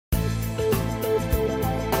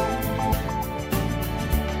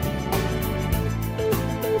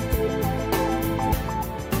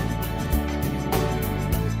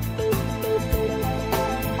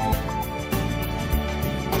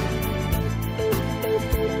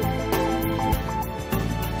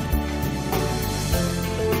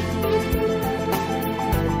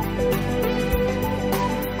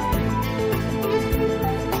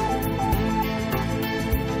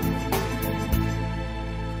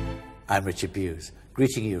I'm Richard Bewes,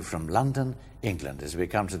 greeting you from London, England, as we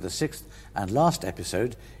come to the sixth and last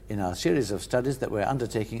episode in our series of studies that we're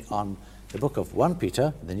undertaking on the book of 1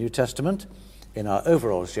 Peter, the New Testament, in our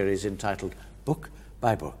overall series entitled Book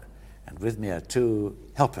by Book. And with me are two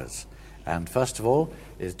helpers. And first of all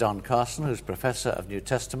is Don Carson, who's Professor of New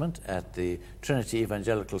Testament at the Trinity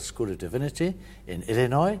Evangelical School of Divinity in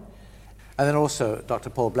Illinois. And then also Dr.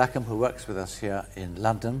 Paul Blackham, who works with us here in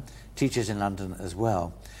London, teaches in London as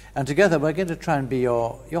well. And together we're going to try and be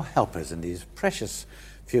your helpers in these precious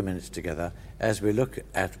few minutes together as we look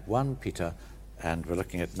at 1 Peter, and we're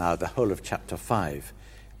looking at now the whole of chapter 5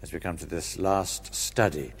 as we come to this last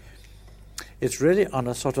study. It's really on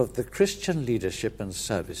a sort of the Christian leadership and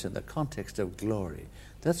service in the context of glory.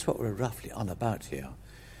 That's what we're roughly on about here.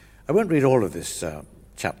 I won't read all of this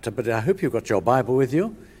chapter, but I hope you've got your Bible with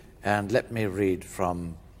you. And let me read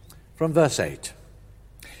from verse 8.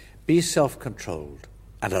 Be self-controlled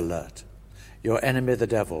and alert. Your enemy, the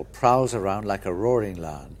devil, prowls around like a roaring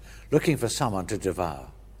lion, looking for someone to devour.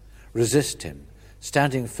 Resist him,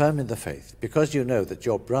 standing firm in the faith, because you know that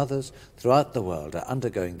your brothers throughout the world are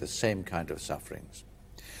undergoing the same kind of sufferings.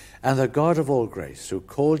 And the God of all grace, who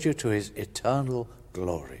called you to his eternal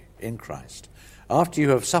glory in Christ, after you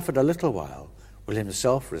have suffered a little while, will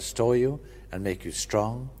himself restore you and make you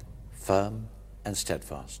strong, firm, and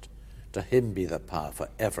steadfast. To him be the power for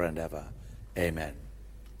ever and ever. Amen.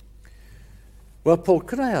 Well, Paul,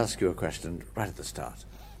 could I ask you a question right at the start?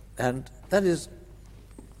 And that is,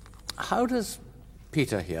 how does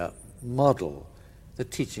Peter here model the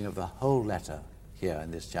teaching of the whole letter here in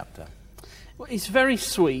this chapter? Well, it's very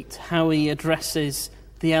sweet how he addresses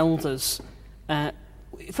the elders.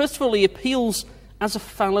 First of all, he appeals as a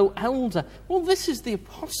fellow elder. Well, this is the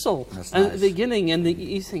apostle at the beginning, and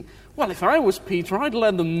you think, well, if I was Peter, I'd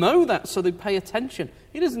let them know that so they'd pay attention.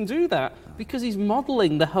 He doesn't do that because he's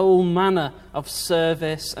modelling the whole manner of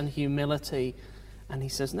service and humility. And he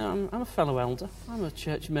says, no, I'm a fellow elder. I'm a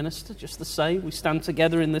church minister, just the same. We stand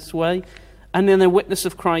together in this way. And then a witness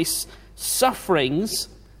of Christ's sufferings.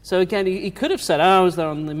 So again, he could have said, I was there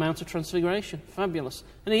on the Mount of Transfiguration. Fabulous.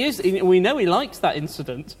 And he is. We know he likes that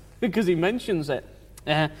incident because he mentions it.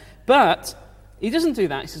 But he doesn't do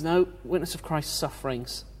that. He says, no, witness of Christ's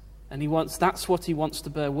sufferings. And that's what he wants to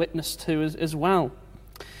bear witness to as well.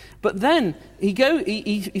 But then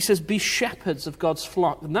he says, be shepherds of God's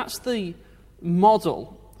flock. And that's the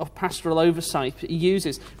model of pastoral oversight he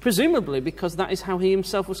uses, presumably because that is how he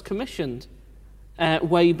himself was commissioned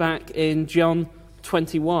way back in John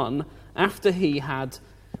 21, after he had,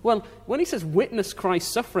 well, when he says witness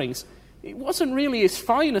Christ's sufferings, it wasn't really his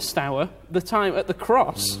finest hour, the time at the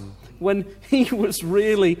cross, when he was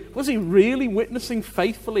he really witnessing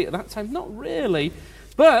faithfully at that time? Not really.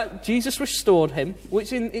 But Jesus restored him,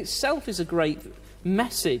 which in itself is a great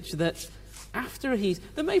message that after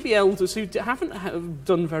there may be elders who haven't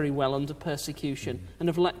done very well under persecution and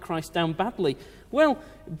have let Christ down badly. Well,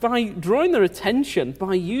 by drawing their attention,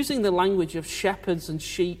 by using the language of shepherds and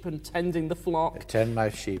sheep and tending the flock, tend my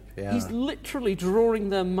sheep, yeah. He's literally drawing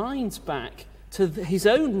their minds back to his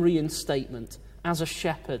own reinstatement as a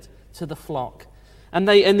shepherd to the flock. And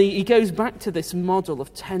he goes back to this model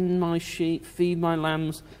of tend my sheep, feed my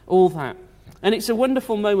lambs, all that. And it's a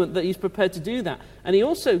wonderful moment that he's prepared to do that. And he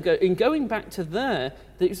also, in going back to there,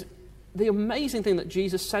 the amazing thing that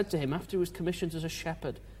Jesus said to him after he was commissioned as a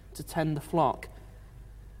shepherd to tend the flock.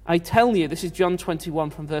 I tell you, this is John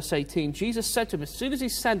 21 from verse 18, Jesus said to him, as soon as he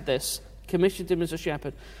said this, commissioned him as a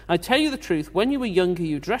shepherd, I tell you the truth, when you were younger,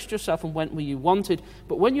 you dressed yourself and went where you wanted,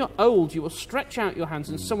 but when you're old, you will stretch out your hands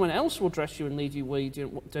and someone else will dress you and lead you where you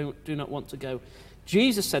do not want to go.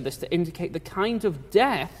 Jesus said this to indicate the kind of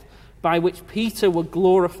death by which Peter would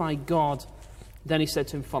glorify God. Then he said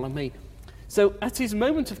to him, follow me. So at his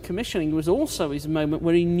moment of commissioning was also his moment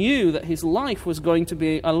where he knew that his life was going to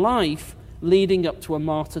be a life leading up to a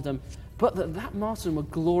martyrdom, but that martyrdom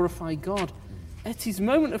would glorify God. At his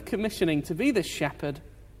moment of commissioning to be this shepherd,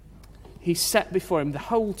 he set before him the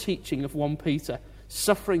whole teaching of 1 Peter,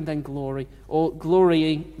 suffering then glory, or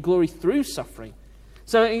glory through suffering.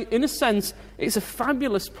 So in a sense, it's a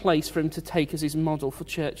fabulous place for him to take as his model for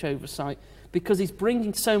church oversight, because he's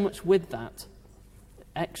bringing so much with that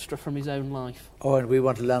extra from his own life. Oh, and we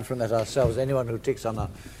want to learn from that ourselves. Anyone who takes on a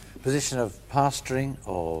position of pastoring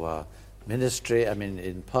or ministry,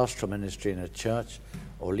 in pastoral ministry in a church,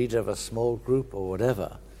 or leader of a small group or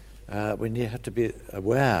whatever, we have to be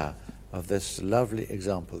aware of this lovely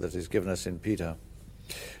example that is given us in Peter.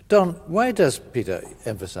 Don, why does Peter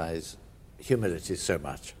emphasize humility so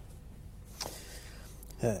much?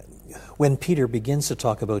 When Peter begins to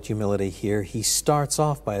talk about humility here, he starts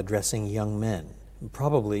off by addressing young men,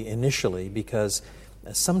 probably initially because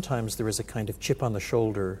sometimes there is a kind of chip on the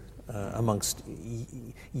shoulder amongst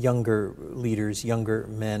younger leaders, younger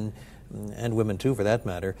men, and women too, for that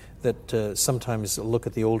matter, that sometimes look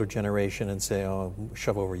at the older generation and say, oh,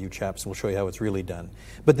 shove over you chaps, and we'll show you how it's really done.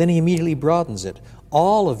 But then he immediately broadens it.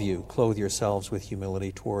 All of you clothe yourselves with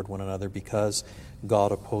humility toward one another because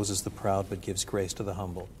God opposes the proud but gives grace to the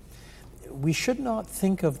humble. We should not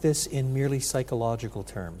think of this in merely psychological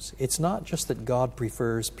terms. It's not just that God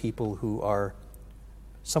prefers people who are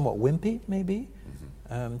somewhat wimpy, maybe.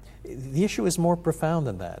 The issue is more profound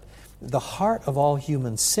than that. The heart of all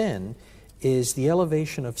human sin is the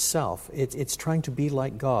elevation of self. It's trying to be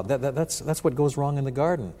like God. That's what goes wrong in the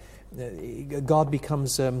garden. God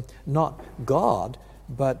becomes not God,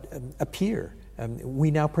 but a peer. We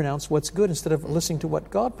now pronounce what's good instead of listening to what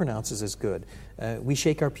God pronounces as good. We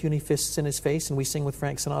shake our puny fists in his face and we sing with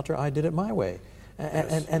Frank Sinatra, I did it my way.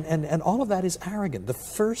 Yes. And all of that is arrogant. The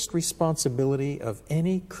first responsibility of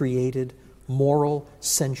any created, moral,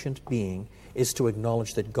 sentient being is to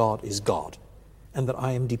acknowledge that God is God and that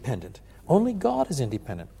I am dependent. Only God is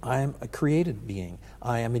independent. I am a created being.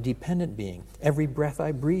 I am a dependent being. Every breath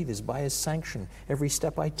I breathe is by His sanction. Every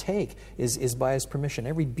step I take is by His permission.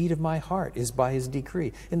 Every beat of my heart is by His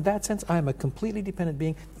decree. In that sense, I am a completely dependent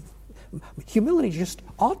being. Humility just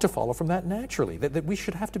ought to follow from that naturally. That we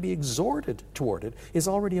should have to be exhorted toward it is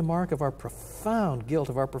already a mark of our profound guilt,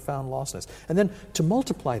 of our profound lostness. And then to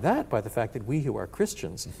multiply that by the fact that we who are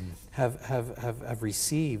Christians have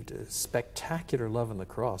received spectacular love in the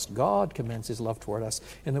cross. God commends His love toward us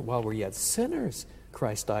in that while we're yet sinners,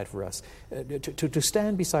 Christ died for us. To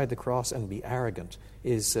stand beside the cross and be arrogant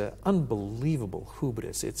is unbelievable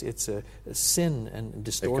hubris. It's a sin and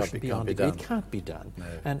distortion beyond degree. It can't be done. No.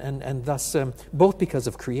 And thus, both because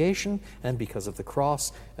of creation and because of the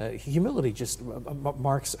cross, humility just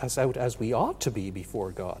marks us out as we ought to be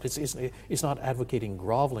before God. It's not advocating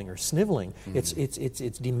groveling or sniveling.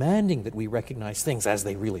 It's demanding that we recognize things as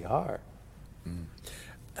they really are.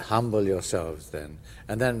 Humble yourselves then.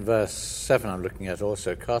 And then verse 7 I'm looking at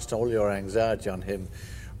also, cast all your anxiety on Him,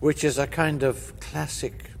 which is a kind of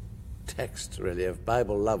classic text, really, of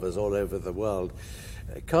Bible lovers all over the world.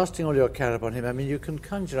 Casting all your care upon Him, I mean, you can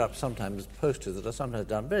conjure up sometimes posters that are sometimes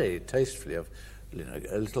done very tastefully of,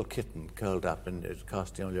 a little kitten curled up and it's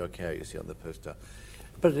casting all your care, you see on the poster.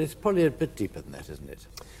 But it's probably a bit deeper than that, isn't it?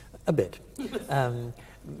 A bit.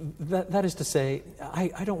 That is to say,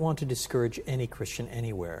 I don't want to discourage any Christian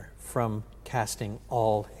anywhere from casting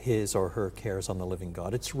all his or her cares on the living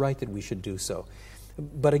God. It's right that we should do so.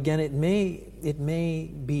 But again, it may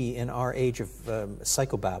be in our age of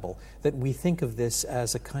psychobabble that we think of this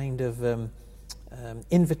as a kind of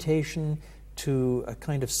invitation to a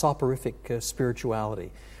kind of soporific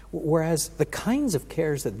spirituality. Whereas the kinds of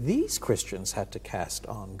cares that these Christians had to cast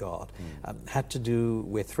on God had to do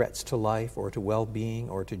with threats to life or to well-being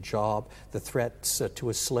or to job, the threats to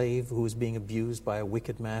a slave who was being abused by a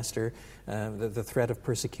wicked master, the threat of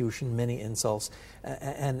persecution, many insults.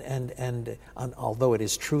 And although it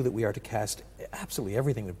is true that we are to cast absolutely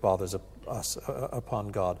everything that bothers us upon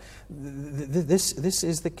God, this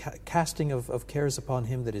is the casting of cares upon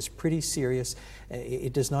Him that is pretty serious.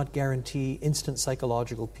 It does not guarantee instant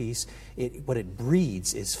psychological peace. What it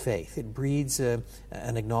breeds is faith. It breeds an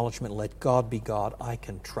acknowledgement, let God be God, I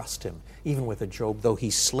can trust Him. Even with a Job, though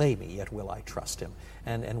He slay me, yet will I trust Him.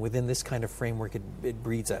 And within this kind of framework, it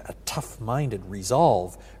breeds a tough-minded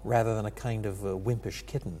resolve rather than a kind of wimpish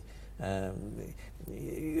kitten.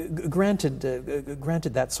 Granted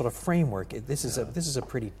that sort of framework, this is a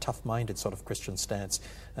pretty tough-minded sort of Christian stance,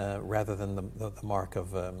 rather than the mark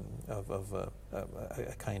of a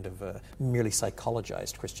kind of merely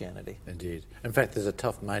psychologized Christianity. Indeed. In fact, there's a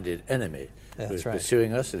tough-minded enemy who's right.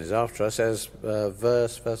 pursuing us and is after us, as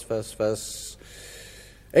verse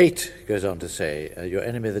 8 goes on to say, your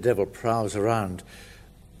enemy the devil prowls around.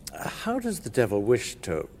 How does the devil wish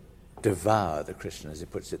to devour the Christian, as he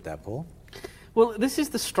puts it there, Paul? Well, this is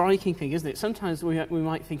the striking thing, isn't it? Sometimes we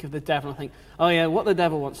might think of the devil and think, oh yeah, what the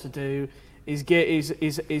devil wants to do is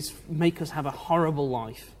make us have a horrible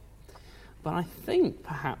life. But I think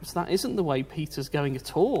perhaps that isn't the way Peter's going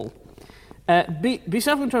at all. Be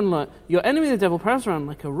self-controlled, alert. Your enemy the devil prowls around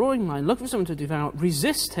like a roaring lion, looking for someone to devour.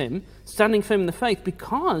 Resist him, standing firm in the faith,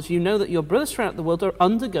 because you know that your brothers throughout the world are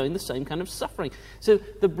undergoing the same kind of suffering. So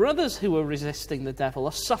the brothers who are resisting the devil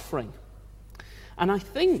are suffering. And I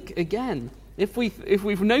think, again, if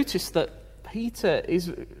we've noticed that Peter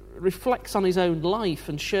reflects on his own life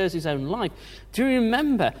and shares his own life, do you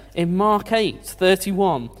remember in Mark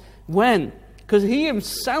 8:31, because he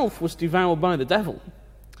himself was devoured by the devil,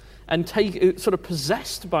 and sort of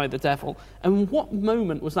possessed by the devil. And what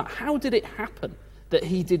moment was that? How did it happen that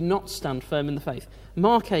he did not stand firm in the faith?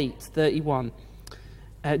 Mark 8:31.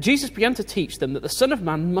 Jesus began to teach them that the Son of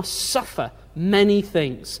Man must suffer many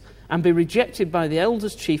things and be rejected by the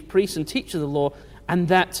elders, chief priests, and teachers of the law, and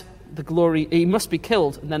that he must be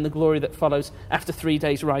killed, and then the glory that follows after 3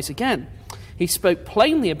 days rise again. He spoke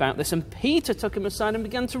plainly about this, and Peter took him aside and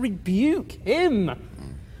began to rebuke him.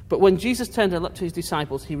 But when Jesus turned and looked to his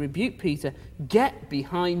disciples, he rebuked Peter, "Get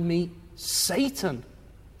behind me, Satan."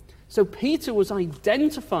 So Peter was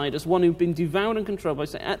identified as one who'd been devoured and controlled by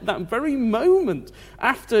Satan at that very moment.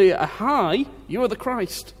 After a high, "You are the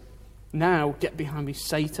Christ. Now get behind me,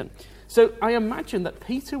 Satan." So I imagine that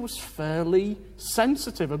Peter was fairly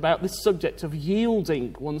sensitive about this subject of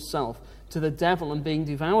yielding oneself to the devil and being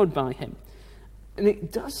devoured by him. And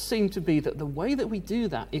it does seem to be that the way that we do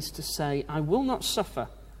that is to say, "I will not suffer.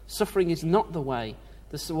 Suffering is not the way.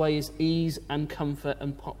 The way is ease and comfort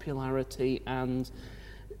and popularity and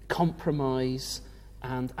compromise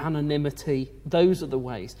and anonymity." Those are the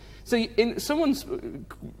ways. So someone's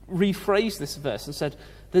rephrased this verse and said,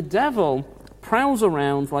 the devil prowls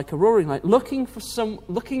around like a roaring lion, looking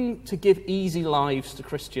to give easy lives to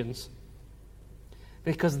Christians,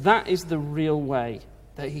 because that is the real way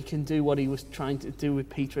that he can do what he was trying to do with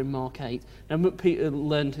Peter in Mark 8. Now, Peter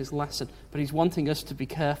learned his lesson, but he's wanting us to be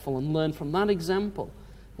careful and learn from that example.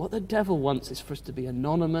 What the devil wants is for us to be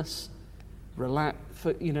anonymous, relax.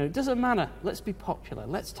 It doesn't matter. Let's be popular.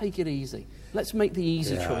 Let's take it easy. Let's make the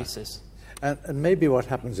easy choices. And maybe what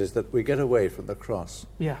happens is that we get away from the cross.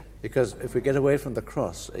 Yeah. Because if we get away from the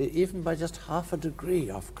cross, even by just half a degree,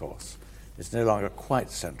 of course, it's no longer quite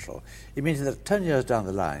central. It means that 10 years down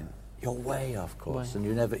the line, you're way off course, and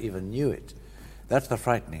you never even knew it. That's the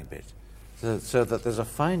frightening bit. So that there's a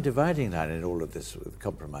fine dividing line in all of this with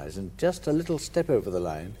compromise, and just a little step over the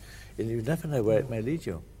line, and you never know where it may lead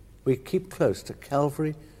you. We keep close to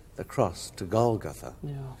Calvary, the cross, to Golgotha.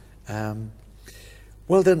 Yeah.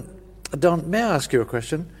 Well then, Don, may I ask you a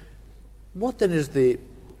question? What then is the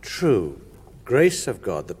true grace of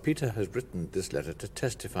God that Peter has written this letter to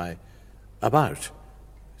testify about?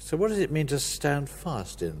 So what does it mean to stand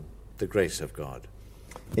fast in the grace of God?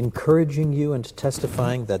 Encouraging you and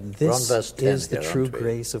testifying that this is the here, true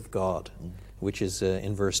grace of God, which is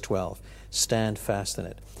in verse 12. Stand fast in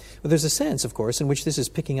it. Well, there's a sense, of course, in which this is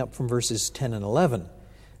picking up from verses 10 and 11.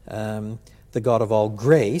 The God of all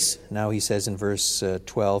grace, now he says in verse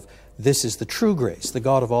 12, this is the true grace, the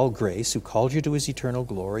God of all grace, who called you to his eternal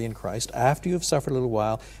glory in Christ, after you have suffered a little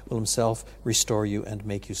while, will himself restore you and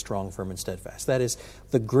make you strong, firm, and steadfast. That is,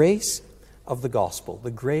 the grace of the gospel, the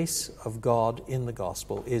grace of God in the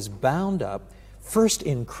gospel, is bound up first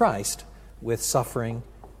in Christ with suffering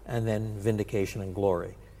and then vindication and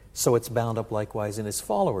glory. So it's bound up likewise in his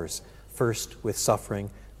followers, first with suffering,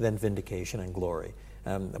 then vindication and glory.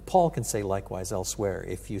 Paul can say likewise elsewhere,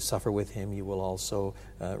 if you suffer with him, you will also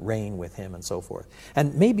reign with him, and so forth.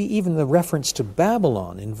 And maybe even the reference to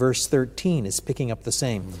Babylon in verse 13 is picking up the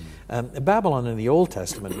same. Babylon in the Old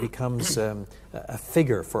Testament becomes a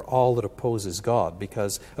figure for all that opposes God,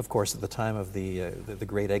 because, of course, at the time of the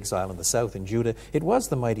great exile in the south in Judah, it was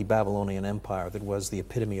the mighty Babylonian Empire that was the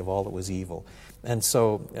epitome of all that was evil. And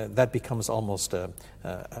so that becomes almost a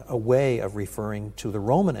way of referring to the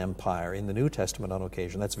Roman Empire in the New Testament on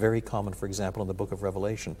occasion. That's very common, for example, in the book of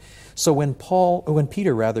Revelation. So when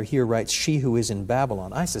Peter here writes, she who is in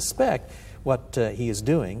Babylon, I suspect what he is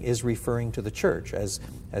doing is referring to the church.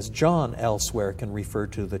 As John elsewhere can refer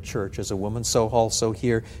to the church as a woman, so also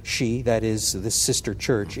here she, that is the sister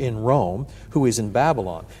church in Rome, who is in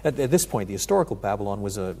Babylon. At this point, the historical Babylon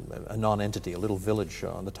was a non-entity, a little village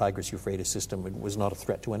on the Tigris-Euphrates system. It was not a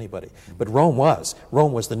threat to anybody. But Rome was.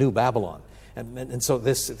 Rome was the new Babylon. And so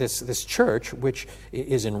this church, which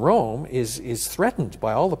is in Rome, is threatened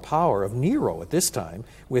by all the power of Nero at this time,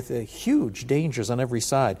 with huge dangers on every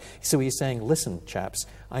side. So he's saying, listen, chaps,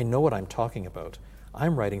 I know what I'm talking about.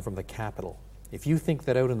 I'm writing from the capital. If you think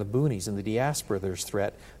that out in the boonies, in the diaspora, there's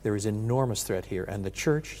threat, there is enormous threat here. And the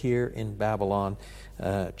church here in Babylon,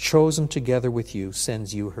 chosen together with you,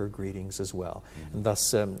 sends you her greetings as well. And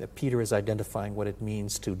thus, Peter is identifying what it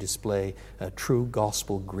means to display true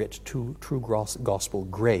gospel grit, true gospel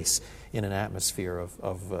grace in an atmosphere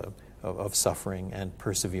of suffering and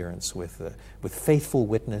perseverance, with faithful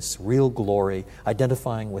witness, real glory,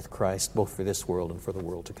 identifying with Christ both for this world and for the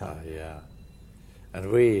world to come. And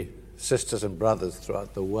we, sisters and brothers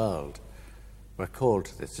throughout the world, were called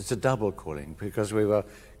to this. It's a double calling, because we were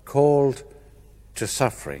called to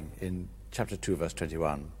suffering in chapter 2, verse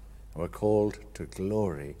 21, and we're called to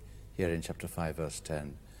glory here in chapter 5, verse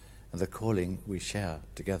 10. and the calling we share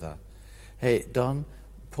together. Hey, Don,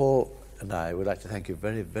 Paul and I would like to thank you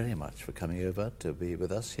very, very much for coming over to be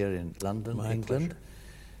with us here in London, England. Pleasure.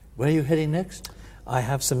 Where are you heading next? I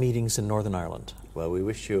have some meetings in Northern Ireland. Well, we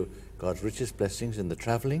wish you God's richest blessings in the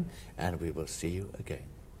travelling, and we will see you again.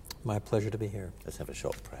 My pleasure to be here. Let's have a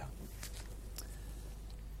short prayer.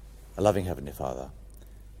 A loving Heavenly Father,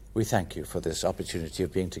 we thank you for this opportunity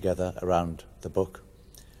of being together around the book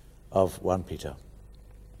of 1 Peter.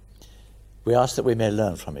 We ask that we may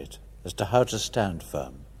learn from it as to how to stand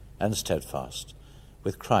firm and steadfast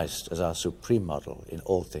with Christ as our supreme model in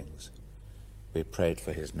all things. We prayed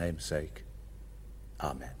for his name's sake.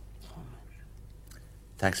 Amen.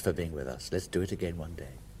 Thanks for being with us. Let's do it again one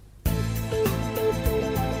day.